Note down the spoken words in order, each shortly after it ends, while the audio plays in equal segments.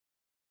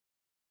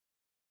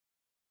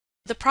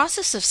the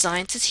process of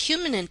science is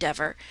human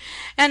endeavor,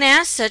 and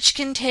as such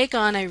can take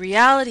on a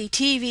reality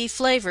TV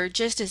flavor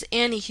just as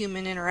any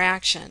human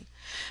interaction.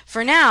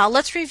 For now,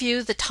 let's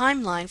review the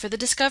timeline for the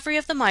discovery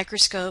of the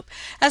microscope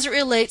as it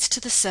relates to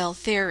the cell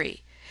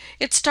theory.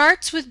 It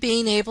starts with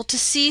being able to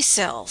see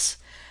cells.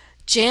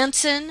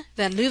 Janssen,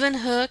 Van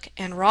Leeuwenhoek,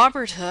 and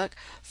Robert Hooke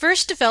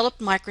first developed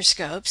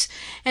microscopes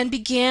and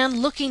began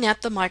looking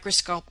at the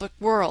microscopic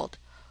world.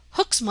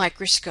 Hooke's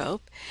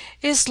microscope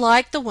is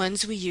like the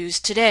ones we use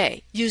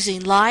today,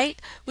 using light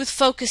with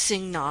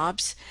focusing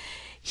knobs.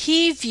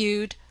 He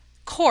viewed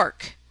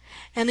cork,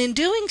 and in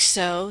doing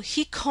so,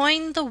 he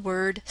coined the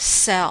word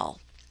cell.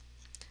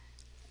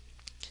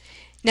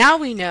 Now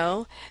we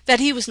know that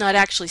he was not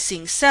actually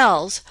seeing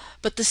cells,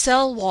 but the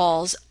cell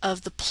walls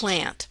of the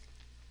plant.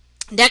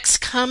 Next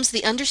comes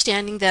the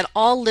understanding that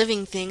all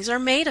living things are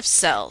made of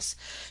cells.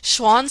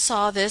 Schwann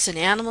saw this in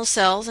animal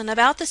cells, and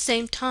about the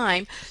same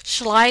time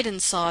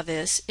Schleiden saw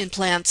this in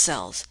plant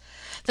cells.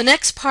 The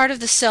next part of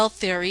the cell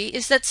theory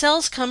is that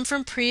cells come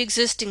from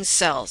pre-existing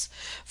cells.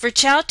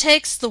 Virchow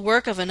takes the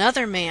work of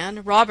another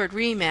man, Robert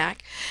Remak,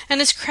 and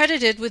is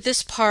credited with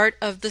this part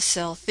of the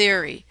cell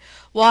theory.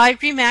 Why?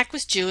 Remak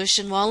was Jewish,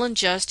 and while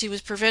unjust, he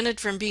was prevented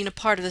from being a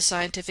part of the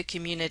scientific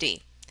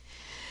community.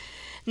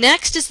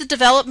 Next is the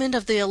development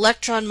of the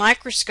electron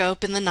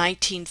microscope in the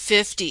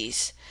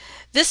 1950s.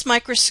 This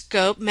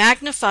microscope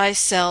magnifies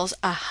cells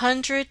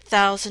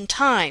 100,000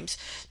 times,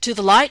 to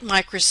the light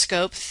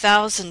microscope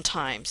 1,000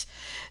 times.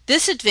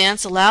 This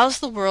advance allows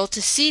the world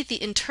to see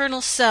the internal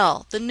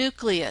cell, the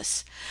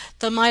nucleus,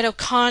 the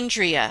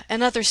mitochondria,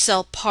 and other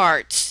cell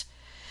parts.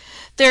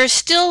 There is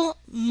still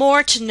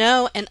more to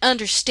know and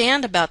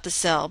understand about the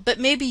cell, but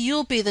maybe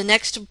you'll be the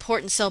next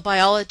important cell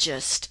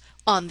biologist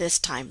on this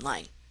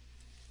timeline.